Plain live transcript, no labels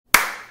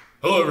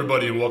Hello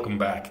everybody and welcome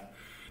back.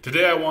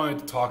 Today I wanted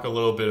to talk a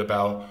little bit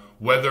about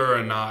whether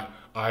or not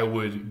I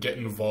would get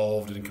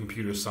involved in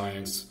computer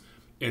science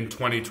in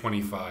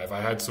 2025.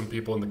 I had some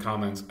people in the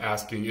comments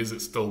asking, is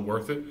it still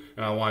worth it?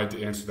 And I wanted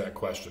to answer that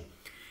question.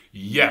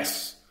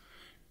 Yes,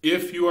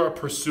 if you are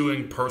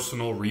pursuing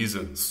personal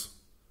reasons,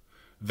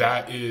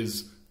 that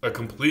is a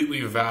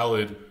completely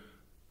valid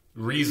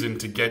reason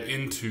to get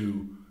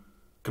into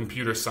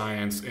computer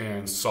science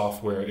and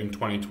software in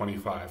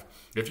 2025.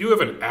 If you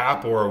have an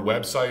app or a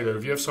website, or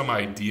if you have some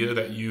idea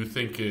that you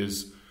think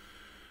is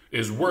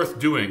worth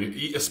doing,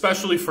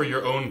 especially for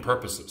your own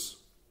purposes,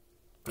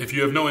 if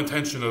you have no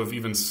intention of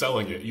even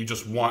selling it, you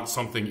just want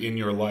something in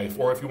your life,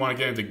 or if you want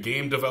to get into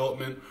game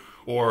development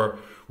or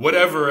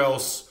whatever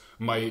else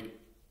might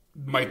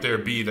there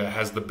be that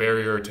has the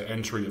barrier to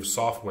entry of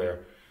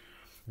software,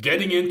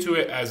 getting into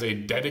it as a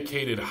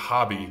dedicated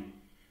hobby,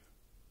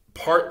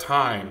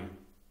 part-time,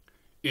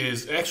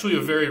 is actually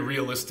a very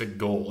realistic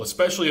goal,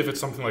 especially if it's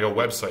something like a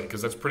website,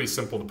 because that's pretty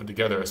simple to put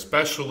together,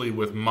 especially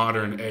with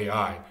modern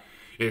AI.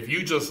 If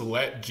you just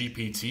let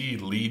GPT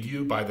lead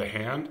you by the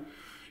hand,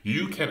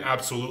 you can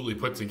absolutely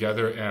put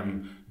together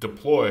and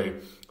deploy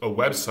a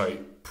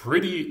website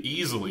pretty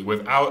easily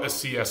without a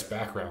CS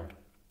background.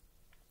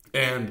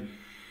 And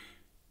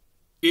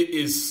it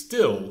is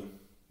still,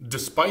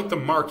 despite the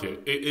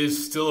market, it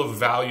is still a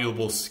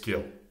valuable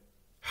skill.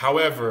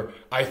 However,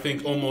 I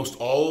think almost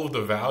all of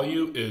the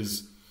value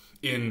is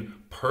in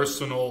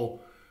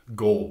personal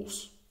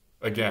goals.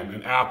 Again,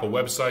 an app, a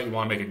website, you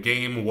want to make a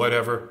game,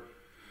 whatever.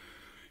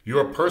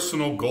 Your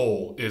personal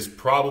goal is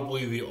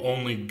probably the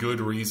only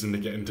good reason to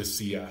get into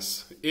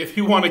CS. If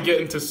you want to get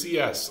into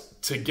CS,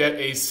 to get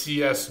a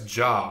CS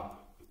job,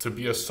 to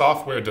be a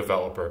software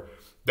developer,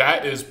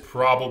 that is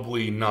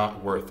probably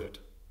not worth it.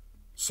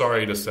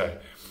 Sorry to say.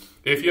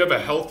 If you have a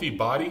healthy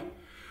body,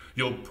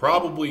 you'll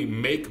probably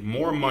make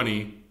more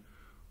money,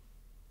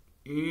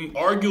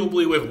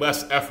 arguably with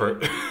less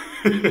effort,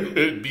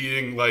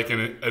 being like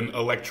an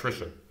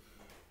electrician.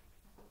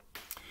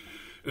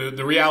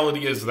 The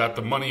reality is that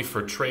the money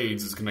for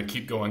trades is going to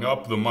keep going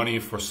up. The money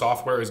for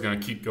software is going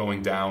to keep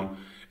going down.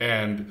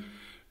 And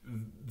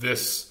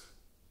this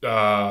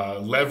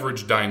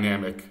leverage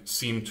dynamic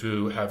seemed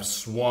to have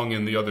swung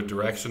in the other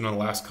direction in the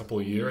last couple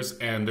of years.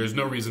 And there's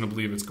no reason to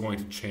believe it's going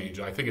to change.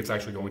 I think it's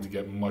actually going to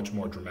get much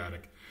more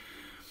dramatic.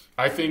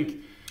 I think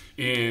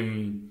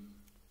in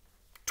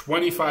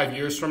 25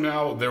 years from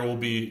now, there will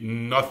be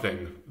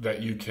nothing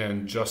that you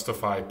can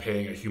justify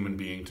paying a human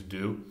being to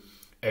do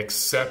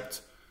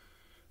except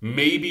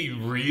maybe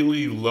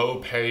really low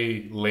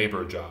pay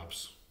labor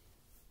jobs.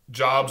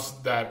 Jobs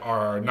that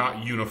are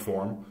not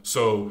uniform.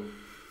 So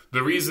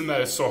the reason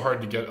that it's so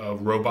hard to get a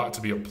robot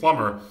to be a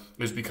plumber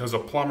is because a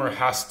plumber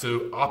has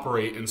to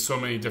operate in so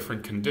many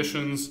different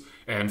conditions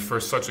and for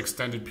such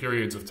extended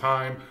periods of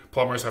time.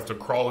 Plumbers have to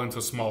crawl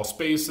into small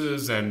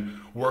spaces and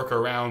work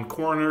around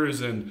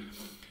corners, and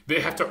they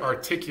have to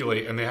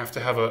articulate and they have to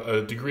have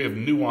a degree of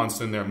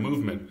nuance in their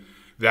movement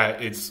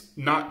that it's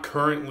not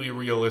currently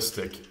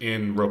realistic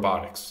in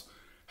robotics.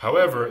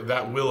 However,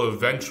 that will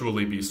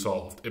eventually be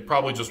solved. It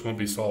probably just won't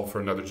be solved for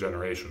another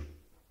generation.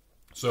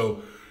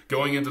 So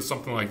going into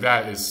something like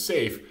that is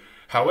safe.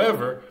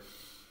 However,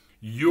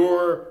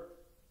 you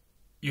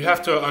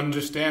have to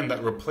understand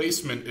that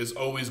replacement is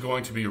always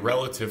going to be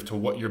relative to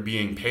what you're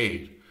being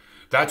paid.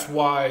 That's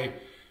why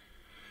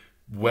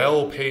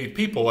well-paid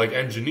people like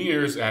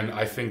engineers, and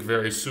I think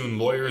very soon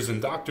lawyers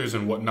and doctors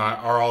and whatnot,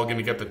 are all going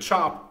to get the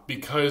chop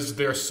because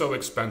they're so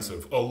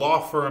expensive. A law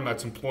firm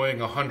that's employing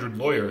 100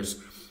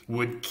 lawyers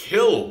would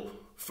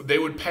they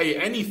would pay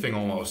anything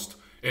almost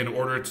in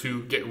order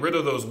to get rid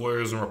of those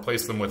lawyers and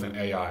replace them with an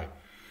AI.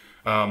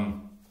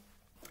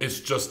 It's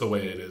just the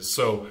way it is.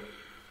 So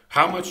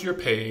how much you're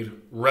paid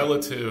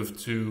relative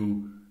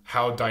to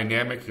how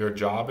dynamic your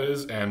job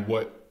is and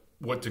what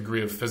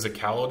degree of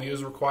physicality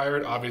is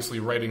required. Obviously,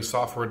 writing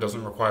software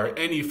doesn't require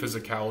any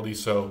physicality,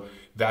 so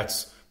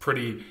that's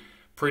pretty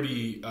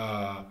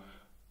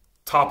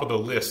top of the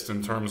list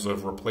in terms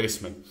of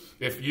replacement.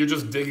 If you're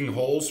just digging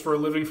holes for a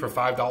living for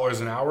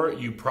 $5 an hour,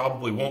 you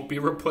probably won't be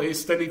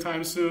replaced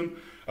anytime soon.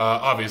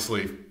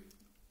 Obviously,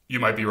 you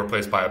might be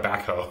replaced by a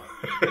backhoe.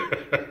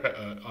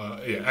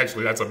 Yeah,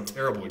 actually, that's a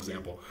terrible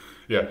example.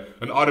 Yeah,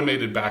 an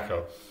automated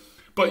backhoe.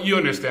 But you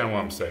understand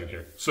what I'm saying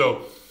here.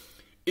 So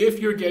if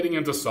you're getting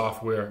into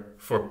software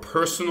for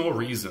personal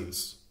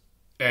reasons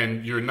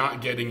and you're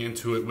not getting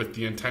into it with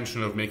the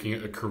intention of making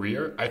it a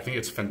career, I think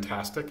it's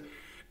fantastic.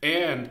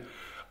 And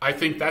I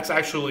think that's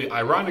actually,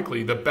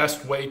 ironically, the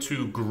best way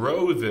to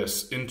grow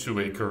this into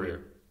a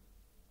career.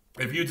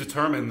 If you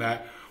determine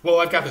that, well,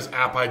 I've got this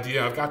app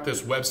idea, I've got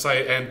this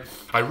website, and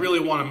I really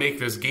want to make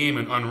this game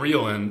in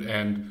Unreal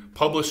and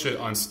publish it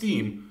on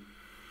Steam,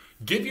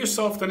 give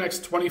yourself the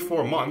next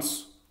 24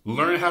 months,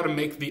 learn how to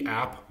make the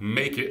app,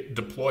 make it,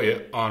 deploy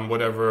it on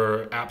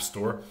whatever app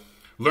store,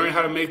 learn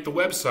how to make the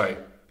website,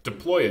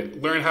 deploy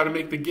it, learn how to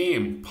make the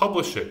game,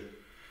 publish it.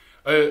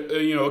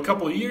 A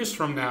couple of years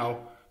from now,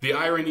 the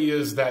irony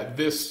is that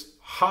this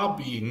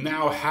hobby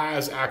now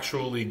has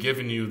actually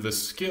given you the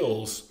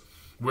skills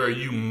where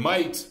you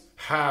might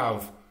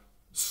have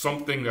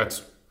something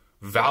that's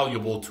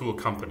valuable to a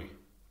company.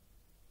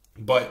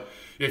 But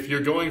if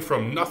you're going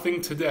from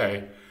nothing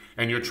today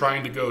and you're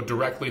trying to go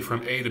directly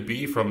from A to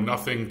B, from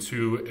nothing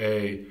to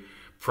a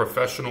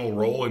professional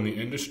role in the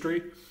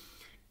industry,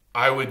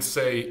 I would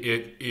say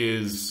it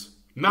is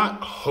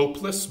not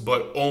hopeless,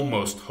 but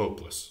almost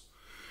hopeless.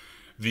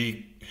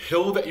 The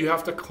hill that you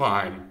have to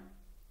climb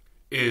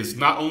is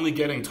not only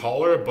getting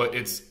taller, but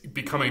it's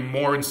becoming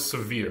more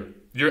severe.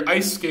 You're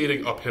ice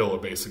skating uphill,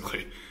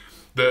 basically.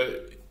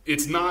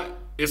 It's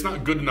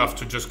not good enough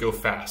to just go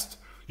fast.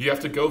 You have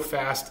to go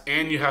fast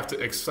and you have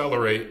to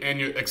accelerate, and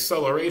your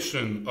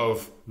acceleration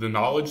of the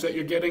knowledge that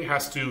you're getting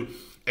has to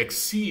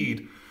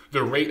exceed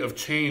the rate of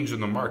change in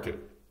the market.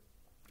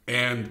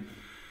 And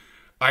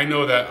I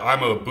know that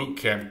I'm a boot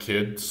camp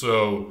kid,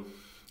 so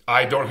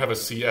I don't have a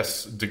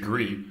CS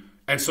degree.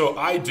 And so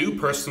I do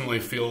personally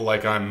feel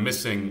like I'm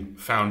missing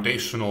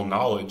foundational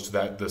knowledge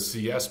that the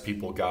CS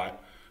people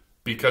got,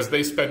 because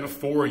they spent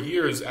 4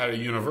 years at a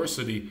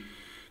university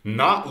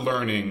not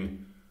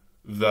learning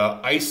the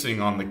icing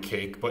on the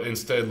cake, but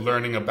instead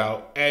learning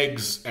about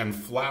eggs and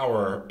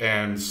flour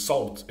and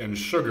salt and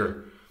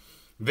sugar.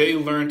 They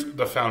learned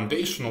the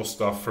foundational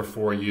stuff for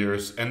 4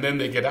 years, and then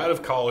they get out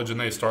of college and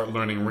they start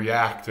learning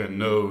React and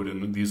Node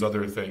and these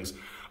other things.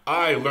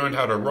 I learned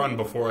how to run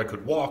before I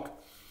could walk,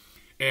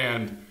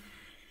 and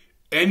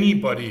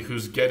anybody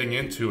who's getting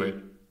into it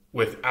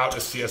without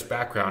a CS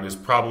background is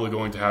probably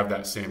going to have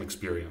that same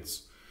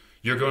experience.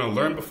 You're going to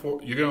learn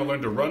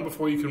to run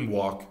before you can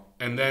walk,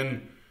 and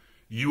then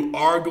you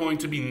are going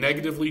to be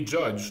negatively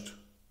judged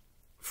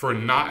for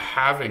not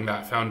having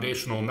that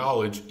foundational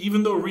knowledge,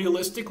 even though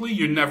realistically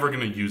you're never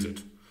going to use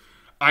it.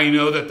 I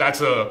know that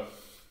that's a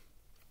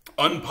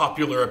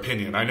unpopular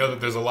opinion. I know that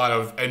there's a lot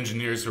of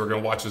engineers who are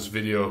going to watch this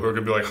video who are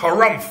going to be like,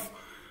 harumph!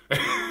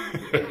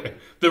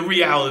 The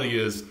reality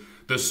is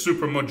the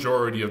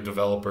supermajority of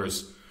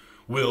developers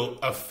will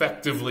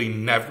effectively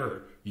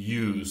never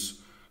use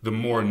the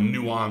more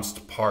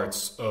nuanced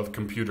parts of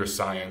computer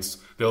science.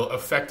 They'll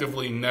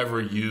effectively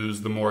never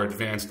use the more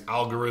advanced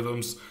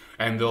algorithms,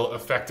 and they'll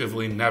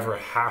effectively never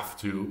have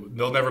to.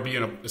 They'll never be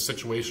in a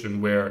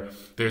situation where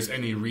there's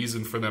any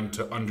reason for them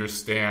to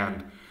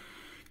understand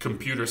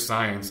computer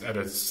science at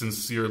a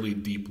sincerely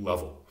deep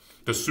level.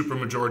 The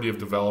supermajority of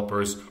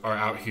developers are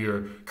out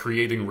here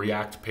creating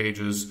React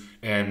pages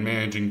and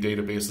managing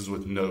databases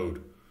with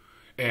Node.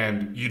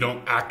 And you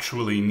don't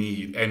actually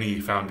need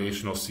any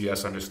foundational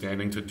CS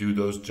understanding to do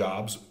those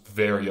jobs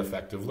very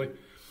effectively.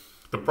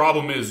 The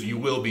problem is you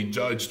will be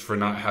judged for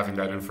not having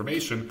that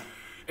information,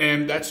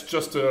 and that's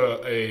just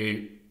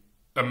a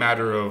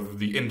matter of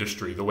the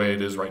industry, the way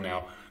it is right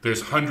now.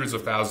 There's hundreds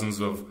of thousands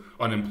of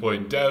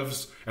unemployed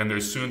devs, and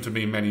there's soon to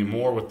be many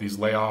more with these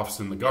layoffs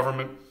in the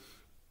government.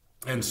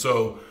 And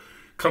so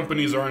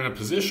companies are in a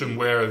position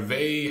where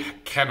they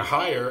can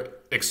hire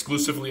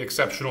exclusively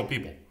exceptional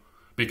people,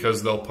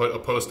 because they'll put a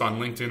post on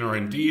LinkedIn or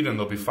Indeed and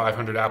there'll be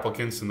 500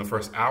 applicants in the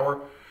first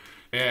hour.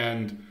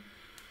 And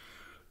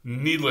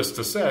needless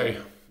to say,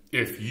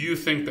 if you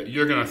think that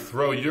you're going to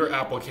throw your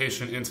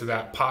application into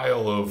that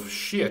pile of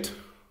shit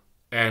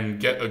and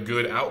get a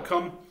good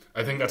outcome,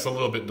 I think that's a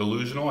little bit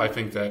delusional. I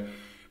think that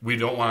we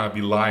don't want to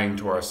be lying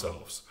to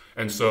ourselves.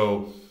 And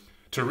so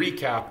to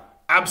recap,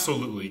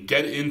 absolutely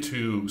get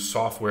into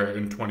software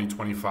in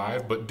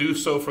 2025, but do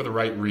so for the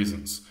right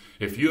reasons.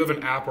 If you have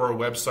an app or a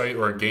website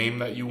or a game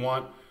that you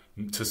want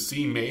to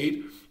see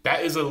made,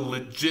 that is a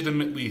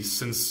legitimately,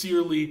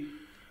 sincerely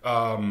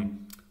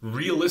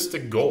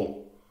realistic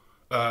goal,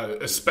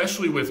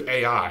 especially with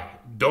AI.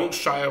 Don't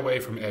shy away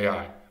from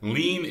AI.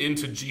 Lean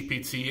into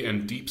GPT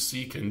and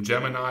DeepSeek and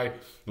Gemini.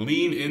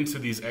 Lean into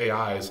these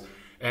AIs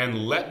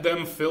and let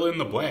them fill in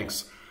the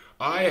blanks.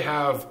 I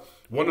have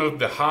one of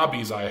the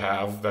hobbies I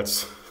have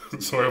that's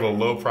sort of a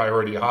low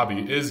priority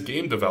hobby is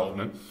game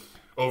development.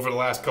 Over the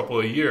last couple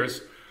of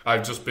years,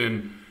 I've just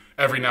been,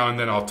 every now and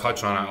then I'll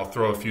touch on it. I'll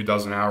throw a few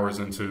dozen hours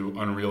into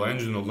Unreal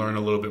Engine to learn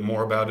a little bit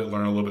more about it,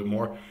 learn a little bit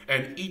more.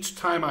 And each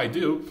time I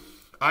do,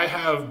 I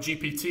have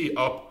GPT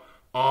up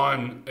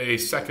on a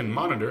second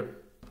monitor.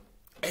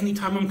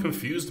 Anytime I'm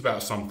confused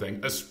about something,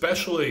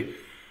 especially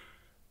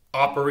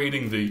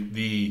operating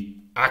the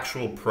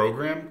actual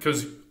program,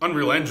 because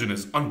Unreal Engine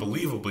is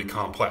unbelievably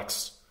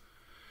complex,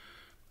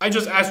 I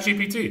just ask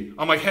GPT.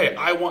 I'm like, hey,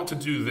 I want to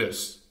do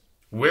this.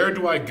 Where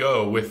do I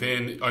go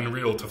within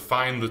Unreal to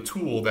find the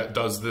tool that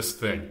does this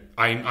thing?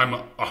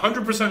 I'm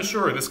 100%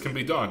 sure this can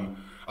be done.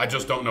 I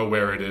just don't know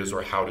where it is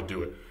or how to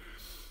do it.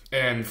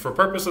 And for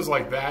purposes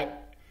like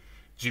that,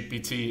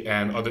 GPT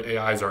and other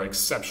AIs are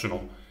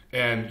exceptional.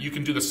 And you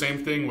can do the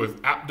same thing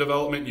with app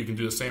development. You can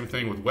do the same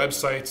thing with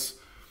websites.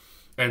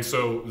 And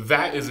so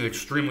that is an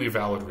extremely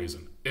valid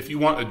reason. If you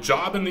want a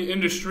job in the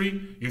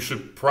industry, you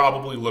should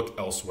probably look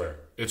elsewhere.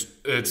 It's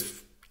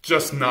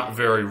just not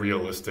very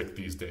realistic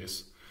these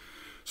days.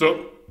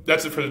 So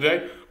that's it for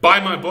today. Buy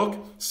my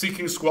book,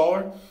 Seeking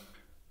Squalor,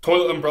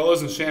 Toilet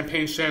Umbrellas and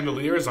Champagne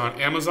Chandeliers on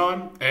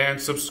Amazon, and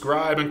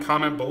subscribe and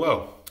comment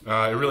below.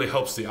 It really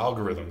helps the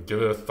algorithm.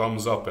 Give it a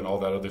thumbs up and all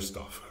that other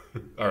stuff.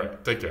 All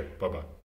right, take care. Bye-bye.